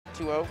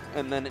2-0,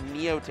 and then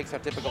Neo takes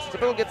out Typical. So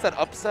Typical gets that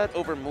upset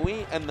over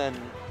Mui, and then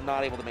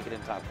not able to make it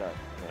in top cut.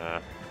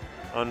 Yeah,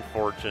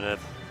 unfortunate.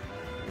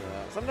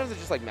 Yeah. Sometimes it's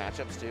just like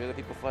matchups too that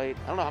people fight.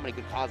 I don't know how many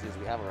good causes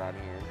we have around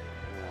here.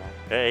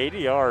 Yeah,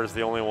 ADR is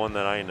the only one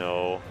that I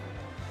know.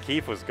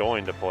 Keith was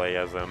going to play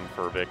as him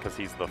for a bit because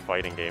he's the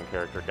fighting game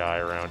character guy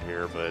around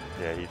here, but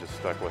yeah, he just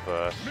stuck with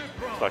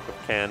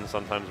Ken,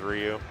 sometimes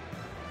Ryu.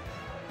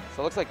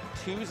 So it looks like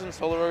Twos and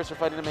Solar Warriors are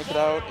fighting to make it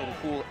out in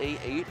Pool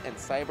A8, and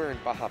Cyber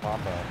and Baja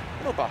Bamba.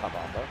 I know Baja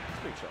Bamba. It's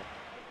pretty chill.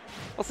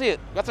 We'll see it.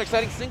 Got some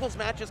exciting singles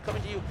matches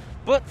coming to you.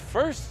 But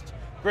first,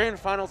 Grand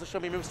Finals of Show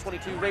Me Moves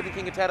 22,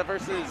 Ravenking and ATATA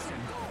versus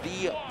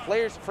the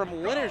players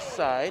from winner's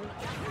side.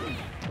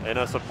 And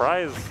a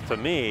surprise to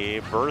me,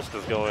 Burst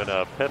is going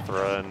to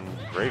Pithra and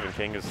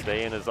Ravenking is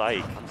staying as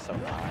Ike. I'm so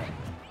not.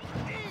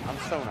 I'm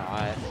so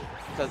not.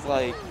 Because,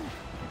 like,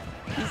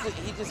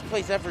 he just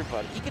plays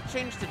everybody. He could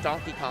change to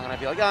Donkey Kong, and I'd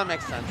be like, oh, that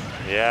makes sense.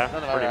 Yeah,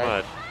 pretty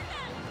much.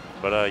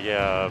 But,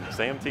 yeah,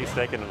 Samtea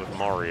sticking with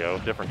Mario.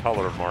 Different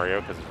color of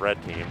Mario because it's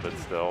red team, but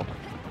still.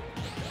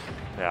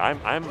 Yeah,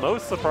 I'm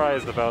most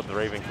surprised about the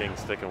Ravenking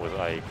sticking with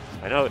Ike.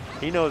 I know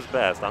he knows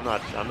best. I'm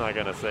not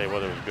gonna say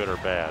whether it was good or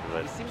bad,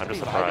 but I'm just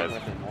surprised.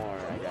 With him more,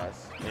 I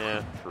guess.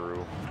 Yeah,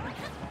 true.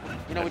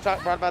 You know, we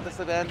brought about this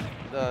event,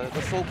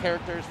 the soul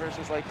characters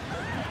versus like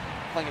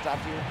playing a top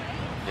tier.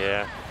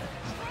 Yeah,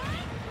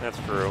 that's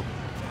true.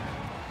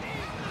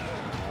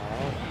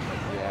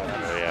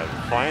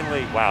 Yeah,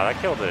 finally, wow,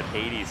 that killed it at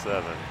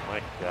 87.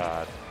 My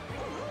God,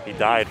 he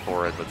died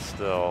for it, but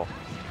still.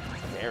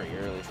 Very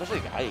early,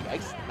 especially Ike.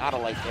 Ike's not a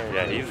light character.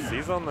 Yeah,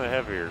 he's on the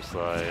heavier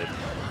side.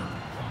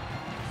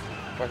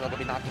 Of course, I'm going to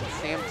be knocking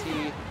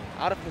Samtea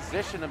out of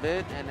position a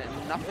bit, and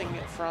nothing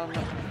from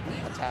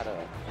ATATA.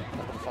 I'm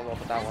going to follow up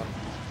with that one.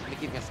 I'm going to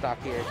keep me a stock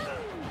here.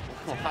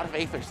 A lot of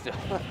Aether still.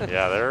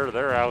 Yeah,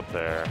 they're out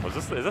there.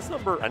 Is this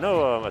number? I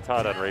know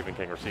ATATA and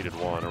Ravenking are seeded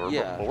 1.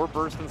 Yeah. But we're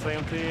Burst and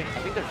Samtea? I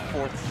think they're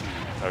 4th seed.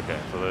 Okay,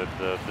 so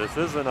this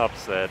is an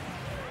upset.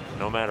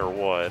 No matter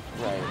what,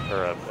 right?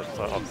 Or it's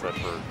an upset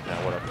for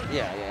whatever.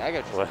 Yeah, I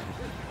got you.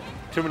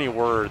 Too many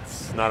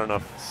words, not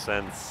enough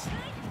sense.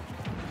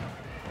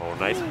 Oh,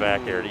 nice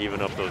back air to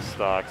even up those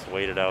stocks.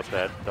 Waited out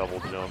that double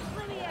jump.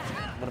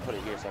 I'm gonna put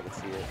it here so I can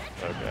see it.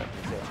 Okay.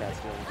 See what chat's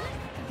doing.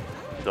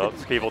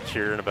 Dubs, people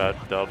cheering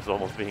about Dubs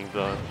almost being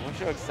done. I'm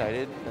so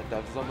excited that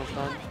Dubs is almost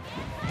done.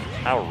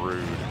 How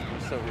rude.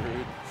 So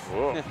rude.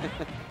 Whoa.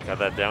 Got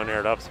that down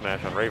aired up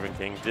smash on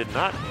Ravenking. Did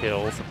not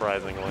kill,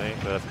 surprisingly.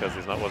 That's because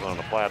he wasn't on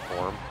the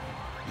platform.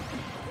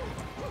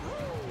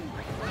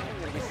 We're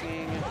going to be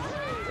seeing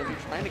if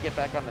he's trying to get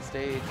back on the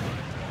stage.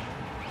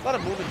 There's a lot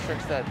of movement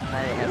tricks that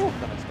Mario has to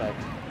come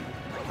expect.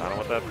 Not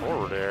with that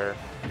forward air.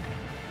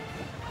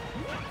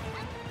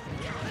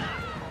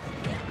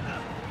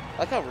 I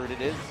like how rude it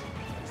is.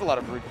 There's a lot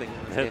of rude things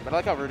in this game, but I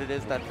like how rude it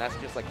is that Ness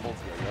just like holds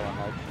yo-yo. I'm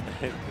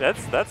like,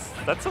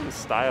 that's some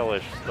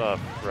stylish stuff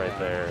right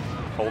there.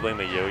 Holding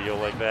the yo-yo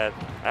like that.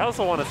 I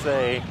also want to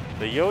say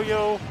the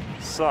yo-yo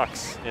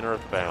sucks in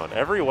Earthbound.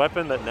 Every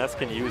weapon that Ness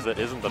can use that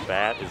isn't the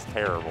bat is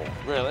terrible.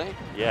 Really?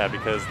 Yeah,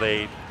 because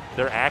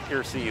their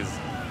accuracy is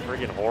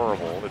friggin'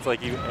 horrible. It's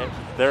like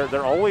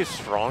they're always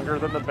stronger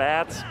than the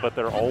bats, but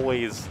they're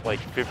always like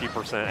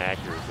 50%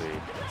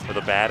 accuracy. So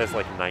the bat is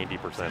like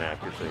 90%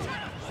 accuracy.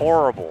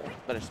 Horrible.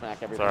 Better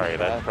smack everybody. Sorry,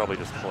 that probably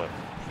just clipped.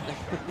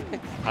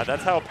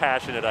 That's how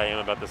passionate I am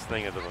about this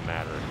thing. It doesn't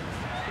matter.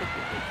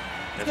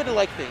 It's good to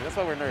like things. That's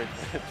why we're nerds.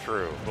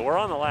 True. But we're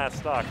on the last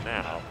stock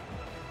now.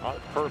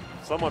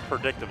 Somewhat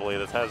predictably,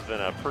 this has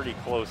been a pretty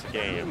close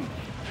game.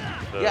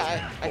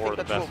 I think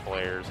the best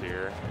players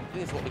here. I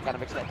think it's what we kind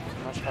of expect for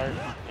the most part.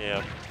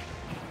 Yeah.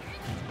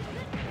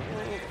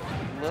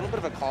 A little bit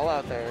of a call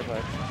out there,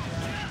 but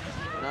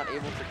not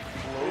able to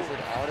close it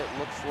out, it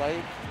looks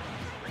like.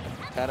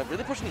 ATATA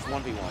really pushing these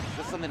 1v1s.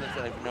 That's something that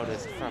I've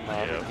noticed from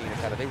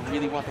ATATA. They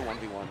really want the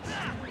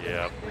 1v1s.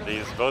 Yeah,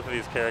 both of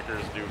these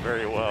characters do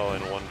very well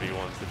in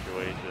 1v1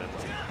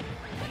 situations.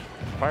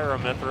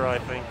 Pyra Mithra, I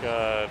think,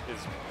 at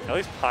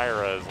least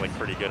Pyra is like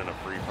pretty good in a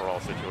free-for-all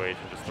situation.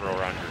 Just throw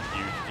around your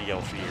huge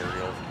DLC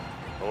aerials.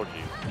 Oh,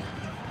 geez.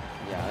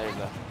 Yeah, there you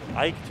go.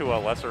 Ike to a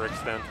lesser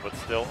extent, but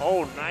still.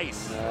 Oh,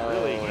 nice. No.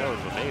 Really, that was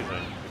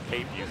amazing. The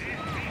cape usage.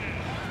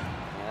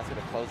 Yeah, that's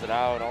going to close it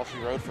out. All she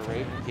wrote for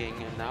Ravenking,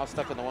 and now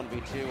stuck in the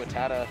 1v2.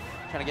 ATATA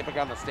trying to get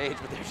back on the stage,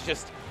 but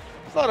there's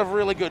a lot of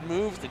really good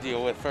moves to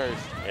deal with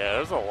first. Yeah,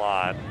 there's a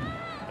lot.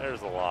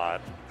 There's a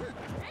lot.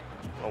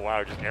 Oh,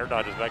 wow, just air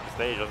dodges back to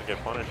stage. Doesn't get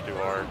punished too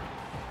hard.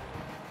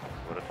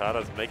 But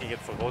ATATA's making it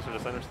so closer to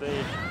center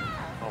stage.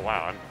 Oh,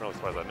 wow, I'm really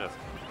surprised I missed.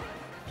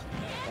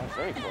 That's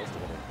very close to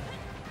it.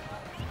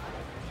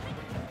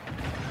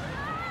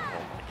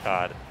 Oh, my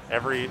God.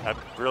 I'm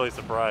really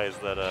surprised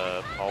that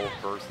all of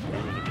Burst's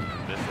moves are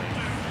just missing.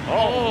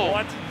 Oh,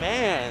 what?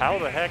 Man. How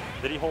the heck?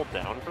 Did he hold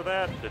down for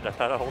that? Did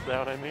ATATA hold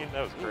down, I mean?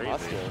 That was crazy. He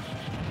must have.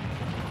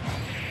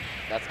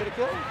 That's gonna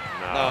kill?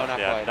 No, not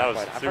yeah, quite. that Not was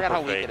quite. I super forgot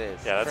how fake. weak it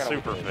is. Yeah, I that's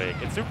forgot how super weak it is.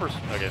 fake. It's super.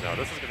 Okay, no,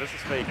 this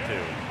is fake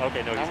too.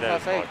 Okay, no, he's That dead was as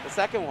not fake. fuck. The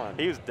second one.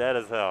 He was dead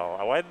as hell.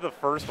 Why did the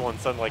first one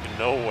sound like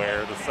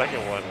nowhere? The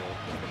second one,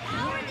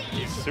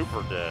 he's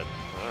super dead.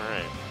 All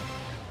right.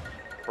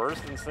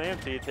 Burst and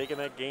Samtea taking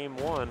that game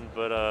one,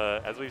 but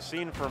as we've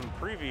seen from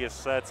previous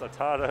sets,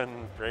 ATATA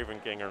and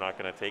Ravenking are not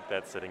going to take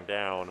that sitting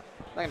down.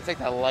 I'm not gonna take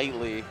that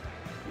lightly.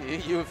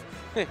 You've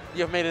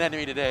made an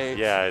enemy today.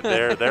 Yeah,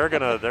 they're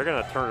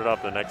gonna turn it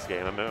up the next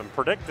game. I'm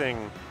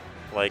predicting,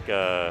 like,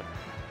 okay,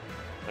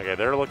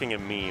 they're looking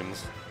at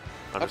memes.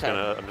 I'm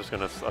just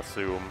gonna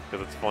assume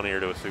because it's funnier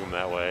to assume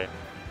that way.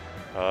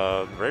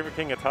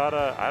 Ravenking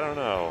ATATA, I don't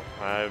know.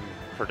 I'm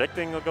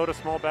predicting they'll go to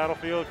small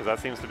battlefield because that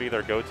seems to be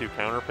their go-to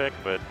counter pick,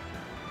 but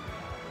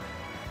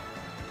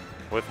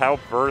with how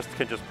Burst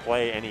can just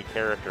play any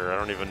character, I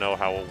don't even know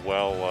how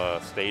well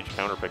stage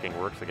counterpicking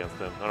works against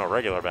him. Oh no,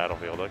 regular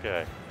battlefield,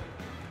 okay.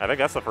 I think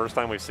that's the first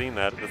time we've seen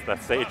that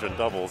stage in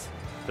doubles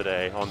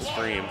today on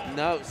stream.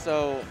 No,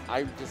 so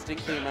I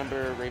distinctly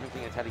remember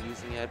Ravenking ATATA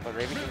using it, but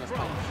Ravenking was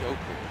playing Joker.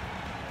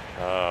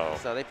 Oh.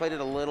 So they played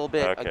it a little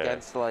bit Okay.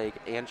 against like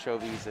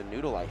Anchovies and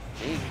Noodle, I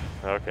think.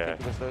 Okay. I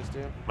think it was those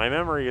two. My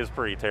memory is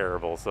pretty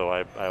terrible, so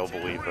I'll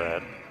believe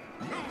that.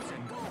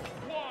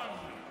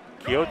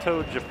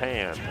 Kyoto,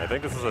 Japan. I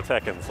think this is a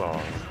Tekken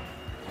song.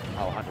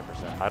 Oh,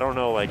 100%. I don't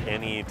know like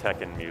any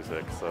Tekken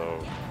music,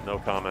 so no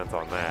comment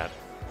on that.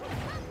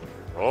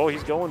 Oh,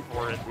 he's going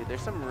for it. Dude,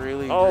 there's some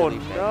really, Oh really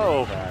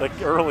no, banging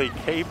the early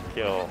cape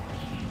kill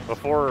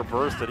before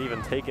Burst had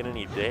even taken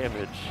any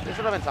damage. This is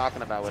what I've been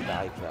talking about with the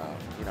Ike, though.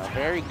 You know,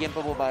 very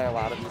gimpable by a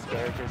lot of these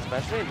characters,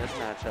 especially in this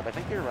matchup. I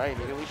think you're right.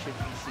 Maybe we should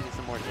be seeing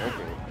some more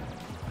Joker.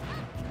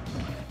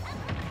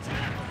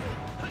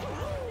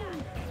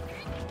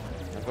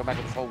 Let's go back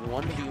to this whole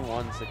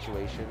 1v1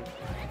 situation.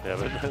 Yeah,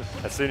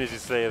 but as soon as you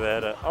say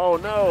that, oh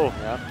no!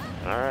 Yep.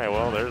 All right,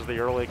 well, there's the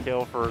early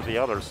kill for the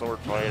other sword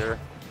fighter.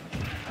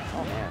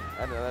 Oh man,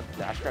 that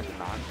dash grab did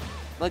not.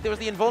 Like there was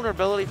the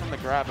invulnerability from the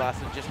grab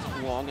lasted just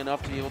long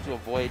enough to be able to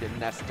avoid a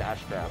nest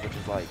dash grab, which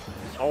is like.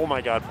 Oh my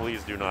God!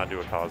 Please do not do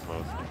a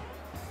Cosmos.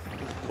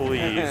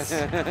 Please,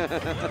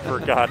 for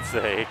God's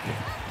sake.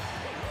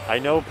 I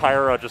know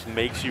Pyra just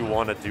makes you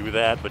want to do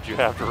that, but you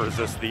have to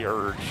resist the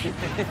urge.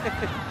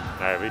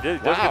 All right, we does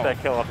get that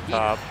kill off the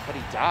top. But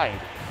he died.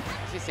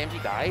 See,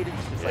 Samtea died and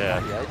just like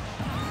on the edge.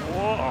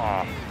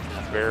 Whoa!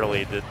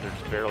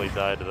 Just barely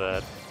died to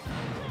that.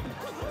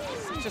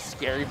 Such a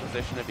scary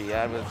position to be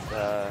at with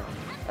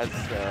as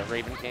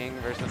Ravenking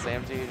versus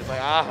Samtea. Just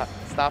like,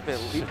 stop it,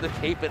 leave the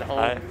cape at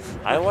home.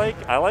 I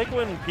like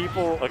when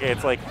people, okay,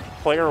 it's like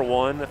player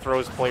 1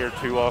 throws player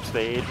 2 off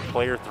stage,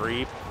 player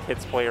 3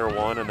 hits player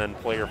 1, and then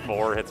player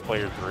 4 hits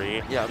player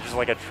 3. Yeah. It's just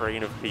like a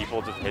train of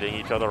people just hitting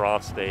each other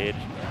off stage.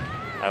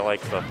 I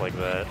like stuff like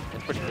that.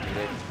 It's pretty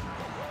comedic.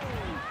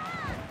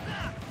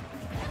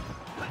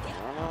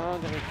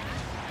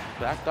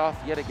 Backed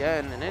off yet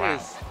again, and it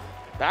is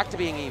back to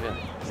being even.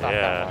 Stop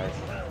that wise.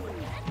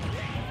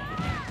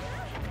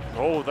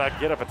 Oh, that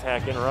get-up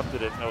attack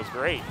interrupted it. That was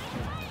great.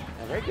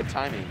 Yeah, very good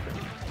timing.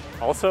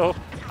 Also,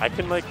 I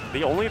can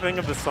the only thing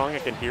of the song I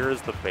can hear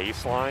is the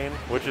bass line,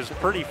 which is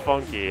pretty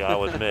funky,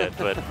 I'll admit,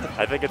 but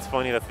I think it's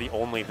funny that's the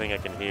only thing I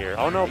can hear.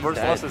 Oh no,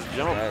 Burst lost his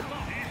jump.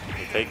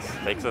 He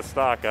takes a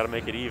stock, gotta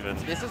make it even.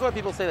 This is why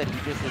people say that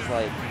Aegis is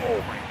like,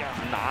 oh my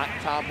God, not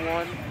top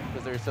one,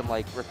 because there's some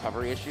like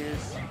recovery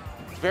issues.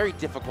 It's very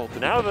difficult to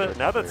now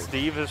that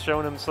Steve has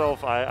shown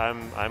himself,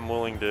 I'm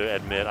willing to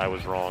admit I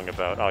was wrong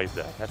about. Oh, he's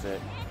dead. That's it.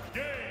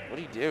 What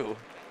do you do?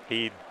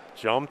 He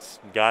jumped,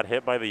 got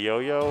hit by the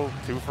yo-yo,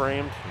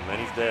 2-framed, and then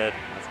he's dead.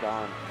 That's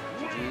gone.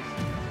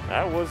 GG's.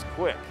 That was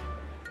quick.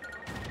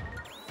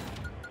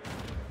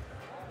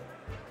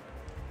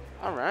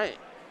 All right.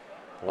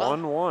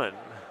 1-1.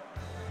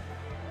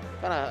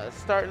 Kind of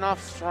starting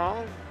off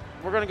strong.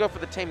 We're gonna go for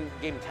the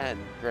game 10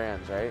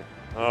 grands, right?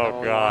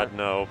 Oh God,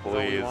 no,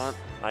 please.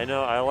 I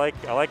know. I like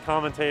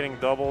commentating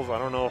doubles. I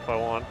don't know if I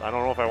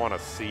want to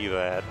see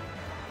that.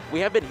 We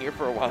have been here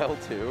for a while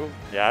too.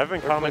 Yeah, I've been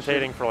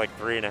commentating for like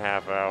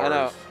 3.5 hours. I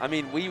know. I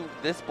mean,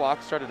 this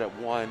block started at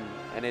 1,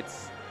 and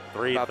it's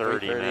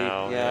 3:30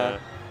 now. Yeah.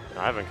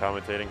 I've been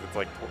commentating since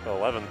like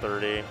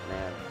 11:30.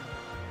 Man,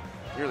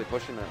 you're really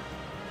pushing it.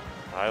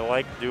 I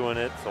like doing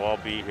it, so I'll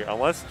be here.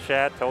 Unless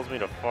chat tells me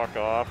to fuck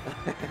off,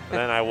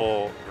 then I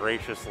will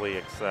graciously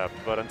accept.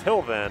 But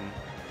until then,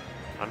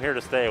 I'm here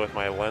to stay with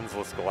my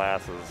lensless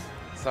glasses.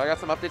 So I got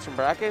some updates from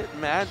bracket.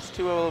 Mads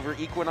 2-0 over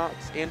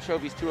Equinox,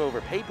 Anchovies 2-0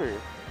 over Paper.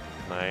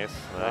 Nice.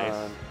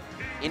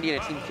 Indian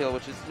a team kill,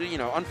 which is,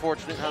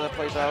 unfortunate how that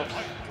plays out.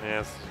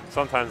 Yes,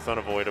 sometimes it's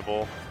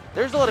unavoidable.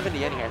 There's a lot of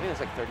Indiana here. I think there's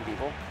like 30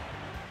 people.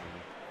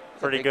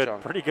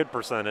 Pretty good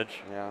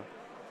percentage. Yeah.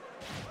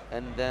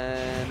 And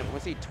then,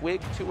 let's see,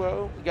 Twig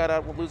 2-0. We got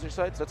out with loser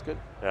sides. That's good.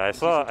 Yeah, I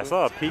saw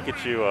a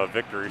Pikachu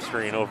victory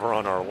screen over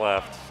on our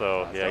left.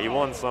 So yeah, you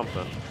won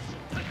something.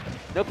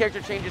 No character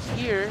changes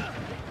here.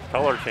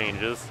 Color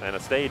changes and a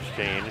stage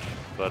change,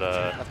 but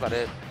that's about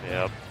it.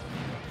 Yep.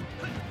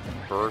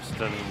 Burst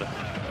and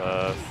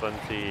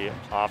Sunti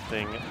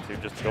opting to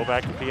just go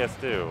back to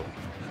PS2. A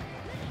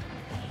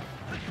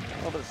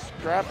little bit of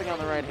scrapping on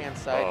the right-hand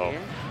side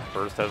here.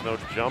 Burst has no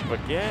jump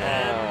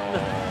again.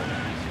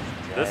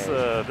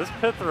 This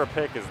Pithra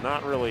pick is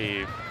not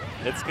really.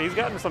 He's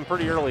gotten some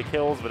pretty early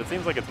kills, but it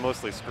seems like it's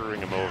mostly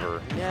screwing him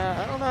over. Yeah,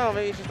 I don't know.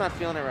 Maybe he's just not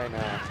feeling it right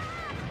now.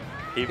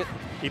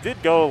 He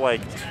did go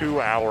like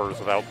 2 hours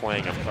without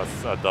playing a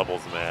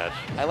doubles match.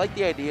 I like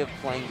the idea of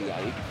playing the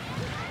Ike.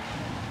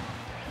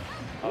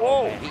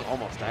 Whoa! Man, he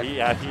almost died.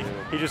 Yeah,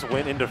 he just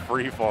went into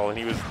free fall, and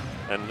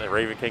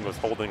Ravenking was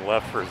holding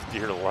left for his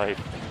dear life,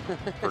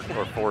 or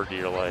for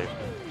dear life.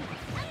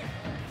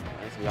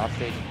 Nice, we off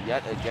stage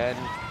yet again.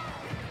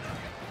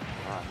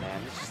 Oh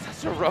man, it's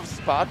just such a rough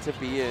spot to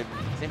be in.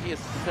 Samtea is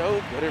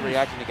so good at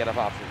reacting to get up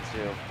options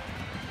too.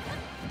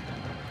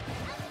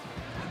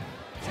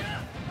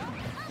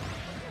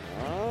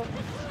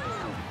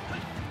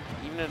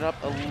 Even it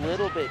up a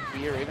little bit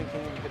here.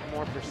 Ravenking a bit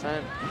more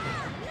percent.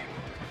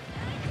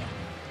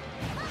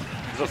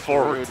 It's a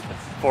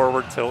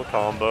forward tilt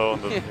combo,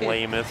 the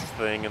lamest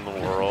thing in the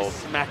world.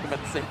 Smack him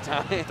at the same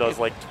time. Does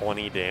like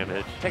 20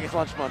 damage. Take his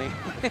lunch money.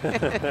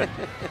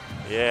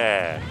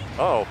 Yeah.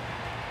 Oh.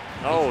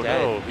 Oh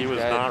no, he was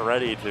dead. not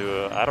ready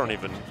to. I don't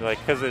even like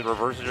because it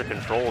reverses your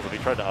controls. If he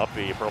tried to up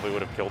B, you probably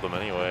would have killed him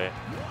anyway.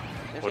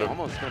 He's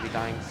almost going to be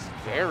dying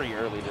very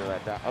early to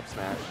that up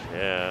smash.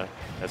 Yeah.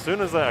 As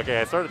soon as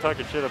I started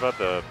talking shit about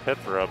the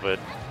Pithra, but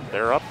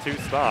they're up 2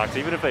 stocks.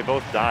 Even if they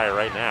both die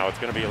right now, it's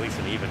going to be at least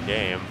an even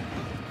game.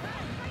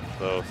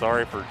 So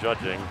sorry for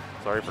judging.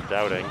 Sorry for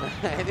doubting.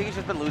 I think he's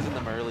just been losing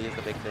them early is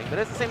the big thing. But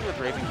it's the same with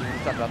Ravenking.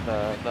 We talked about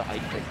the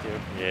Ike pick too.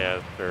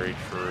 Yeah, very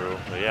true.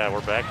 But yeah,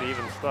 we're back to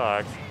even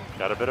stocks.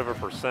 Got a bit of a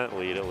percent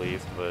lead at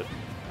least, but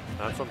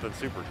not something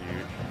super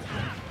huge.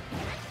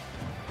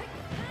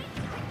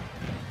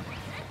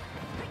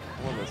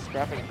 Well, the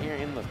scrapping here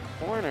in the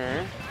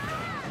corner.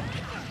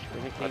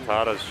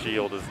 ATATA's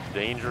shield is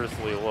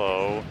dangerously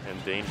low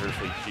and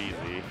dangerously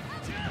cheesy.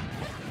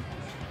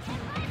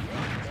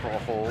 It's full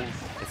of holes.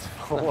 It's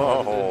full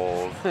of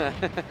holes.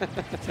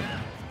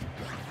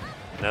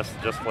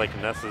 Just like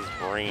Ness's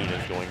brain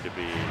is going to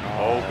be.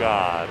 Oh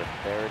God.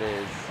 There it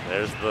is.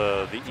 There's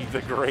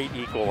the great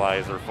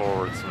equalizer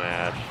forward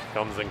smash.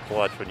 Comes in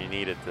clutch when you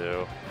need it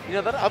to. You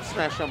know, that up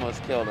smash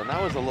almost killed, and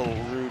that was a little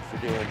rude for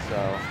doing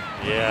so.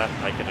 Yeah,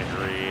 I can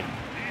agree.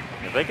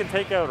 If they can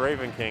take out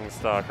Ravenking's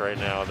stock right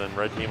now, then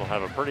Red Team will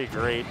have a pretty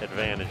great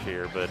advantage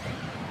here, but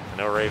I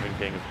know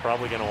Ravenking is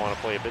probably going to want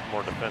to play a bit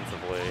more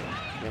defensively.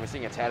 Yeah, we're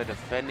seeing ATATA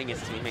defending his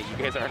teammate. You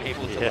guys aren't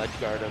able to ledge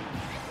guard him.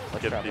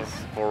 Get these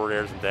forward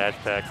airs and dash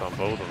attacks on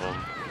both of them.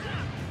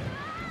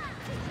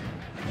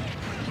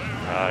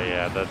 Oh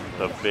yeah,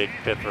 the big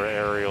Pithra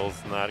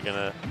aerial's not going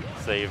to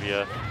save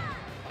you.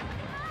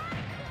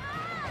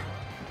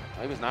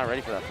 He was not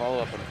ready for that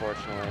follow-up,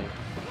 unfortunately.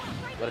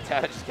 But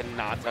ATATA just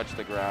cannot touch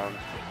the ground.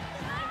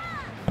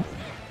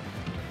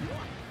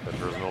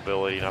 Pithra's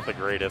mobility, not the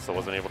greatest, so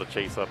wasn't able to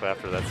chase up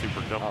after that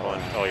super jump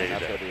punch. Oh yeah,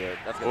 that's you did.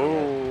 did.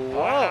 Oh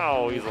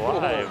wow, he's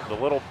alive. The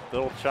little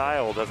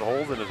child has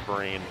holes in his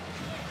brain.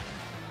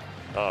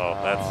 Oh,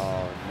 that's.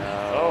 Oh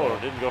no. Oh,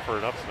 didn't go for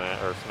an up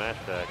smash or smash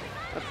attack.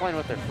 That's playing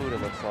with their food,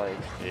 it looks like.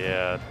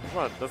 Yeah,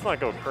 let's not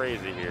go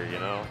crazy here, you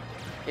know.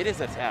 It is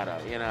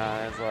ATATA, you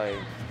know. It's like.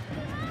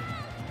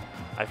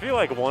 I feel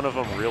like one of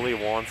them really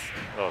wants.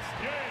 Oh,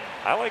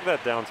 I like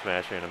that down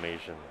smash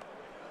animation.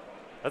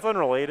 That's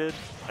unrelated.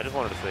 I just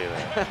wanted to say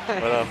that.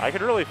 But I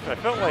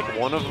felt like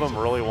one of them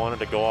really wanted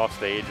to go off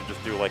stage and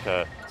just do like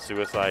a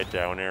suicide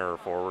down air or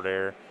forward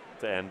air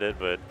to end it,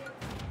 but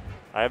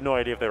I have no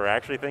idea if they were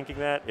actually thinking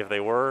that. If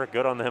they were,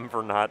 good on them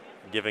for not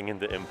giving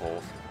into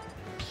impulse.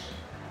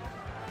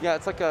 Yeah,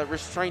 it's like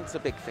restraint's a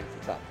big thing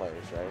for top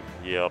players, right?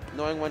 Yep.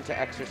 Knowing when to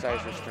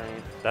exercise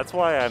restraint. That's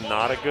why I'm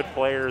not a good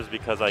player, is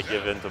because I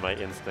give in to my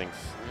instincts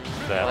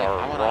that are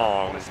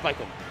wrong. I want to spike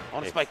them. I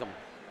want to spike them.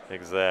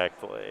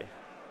 Exactly.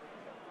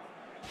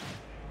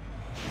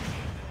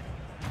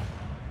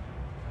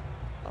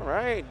 All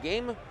right,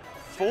 game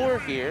 4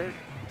 here.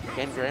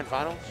 Again, grand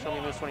final. Show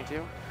me Moves 22.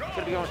 Going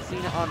to be going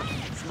seen on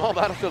small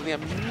battlefield. The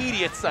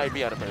immediate side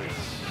B out of burst.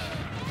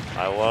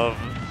 I love.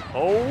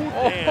 Oh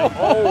damn!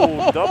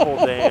 Oh, double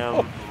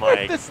damn, Mike.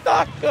 Where'd the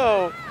stock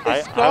go?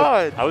 It's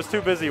gone. I was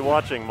too busy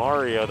watching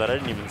Mario that I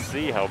didn't even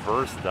see how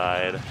Burst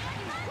died.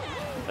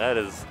 That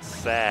is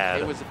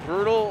sad. It was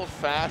brutal,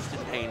 fast,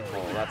 and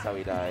painful. That's how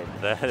he died.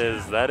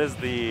 That is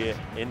the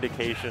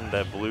indication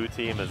that blue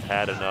team has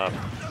had enough.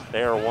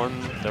 They're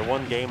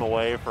one game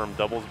away from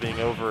doubles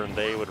being over, and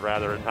they would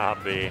rather it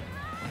not be.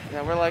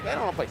 Yeah, we're like, I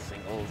don't want to play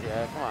singles.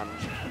 Yeah, come on.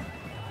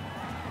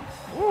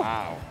 Woo.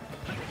 Wow.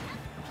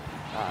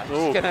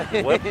 Ooh,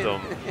 flipped him.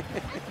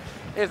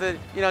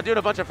 Doing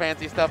a bunch of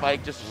fancy stuff.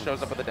 Ike just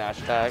shows up with a dash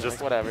tag.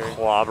 Just like, whatever.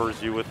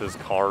 Clobbers you with his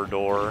car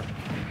door.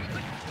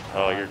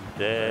 Oh, you're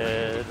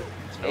dead.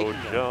 No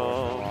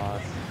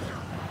jump.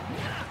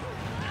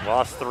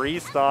 Lost 3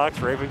 stocks.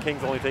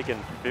 Ravenking's only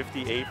taken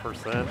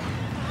 58%.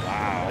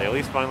 Wow. They at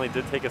least finally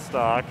did take a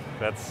stock.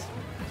 That's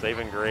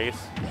saving grace.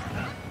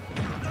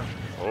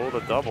 Oh,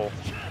 the double.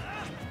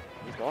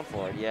 He's going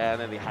for it. Yeah,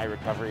 and then the high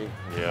recovery.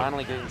 Yeah.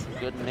 Finally getting some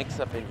good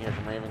mix-up in here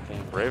from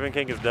Ravenking.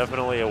 Ravenking is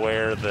definitely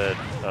aware that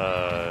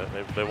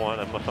they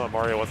want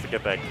Mario wants to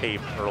get that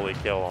cape early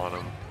kill on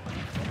him.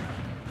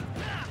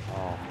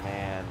 Oh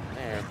man,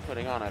 they're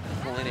putting on a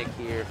clinic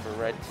here for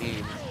red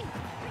team.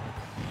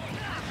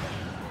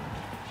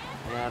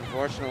 Yeah,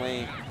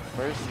 unfortunately,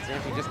 first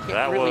Samtea just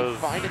can't really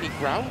find any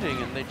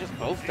grounding, and they just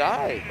both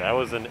died. That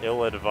was an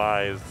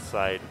ill-advised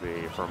side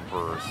B from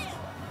Burst.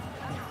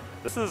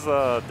 This is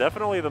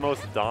definitely the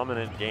most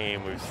dominant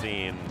game we've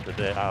seen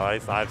today.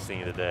 I've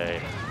seen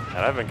today, and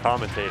I've been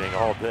commentating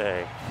all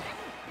day.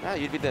 Yeah,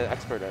 you'd be the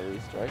expert at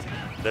least, right?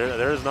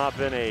 There has not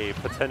been a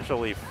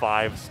potentially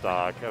 5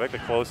 stock. I think the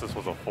closest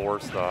was a 4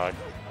 stock.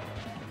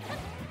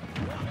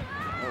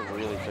 They're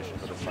really fishing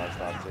for the 5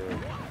 stock too.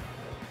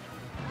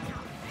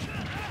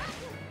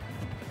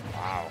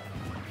 Wow.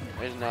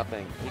 There's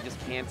nothing. He just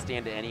can't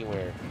stand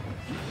anywhere.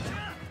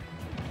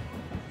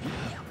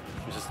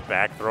 He's just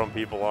back throwing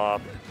people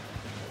off,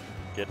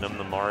 getting them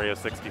the Mario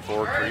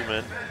 64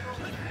 treatment.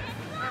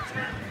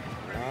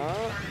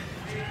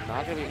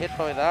 Not gonna be hit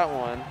by that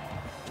one.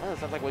 Oh, it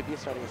sounds like Wavy is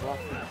starting as well.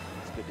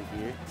 That's good to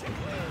hear.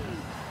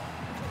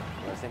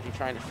 Samtea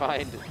trying to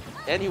find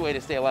any way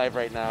to stay alive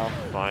right now.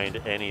 Find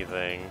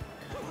anything.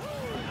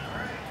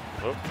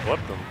 Oh,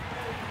 flipped them.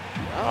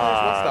 Oh,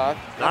 there's 1 stock.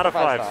 Not a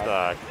 5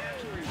 stock.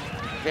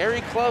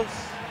 Very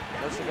close.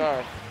 No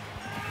cigar.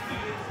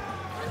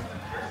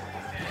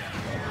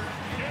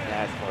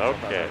 Yeah, it's close.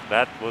 Okay,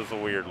 that was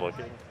weird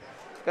looking.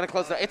 Gonna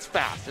close it. It's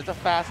fast. It's a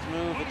fast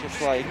move. It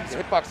just like the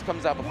hitbox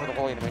comes out before the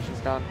whole animation's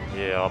done.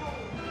 Yeah.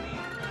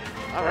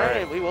 All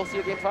right, we will see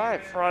you game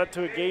 5. Brought it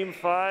to a game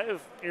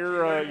 5.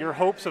 Your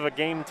hopes of a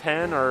game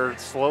 10 are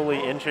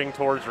slowly inching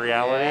towards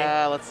reality.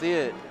 Yeah, let's see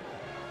it.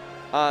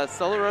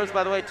 Solo Rose,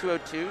 by the way,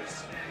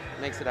 202s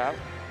makes it out.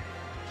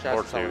 Shout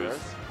out to Solo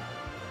Rose.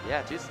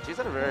 Yeah, she's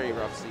had a very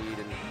rough seed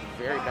and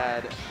very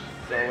bad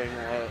going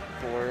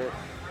for it.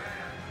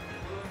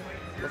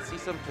 Let's see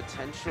some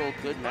potential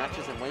good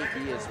matches in Wave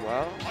B as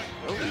well.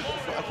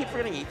 Oh, I keep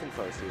forgetting Ethan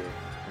Fo's here.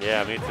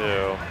 Yeah, me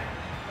too.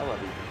 I love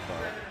Ethan Fo.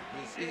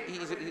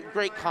 He's a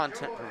great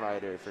content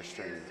provider for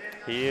stream.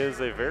 He is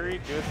a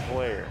very good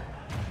player.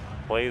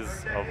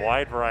 Plays a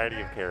wide variety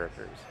of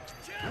characters.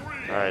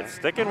 All right,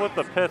 sticking with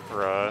the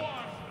Pithra,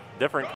 different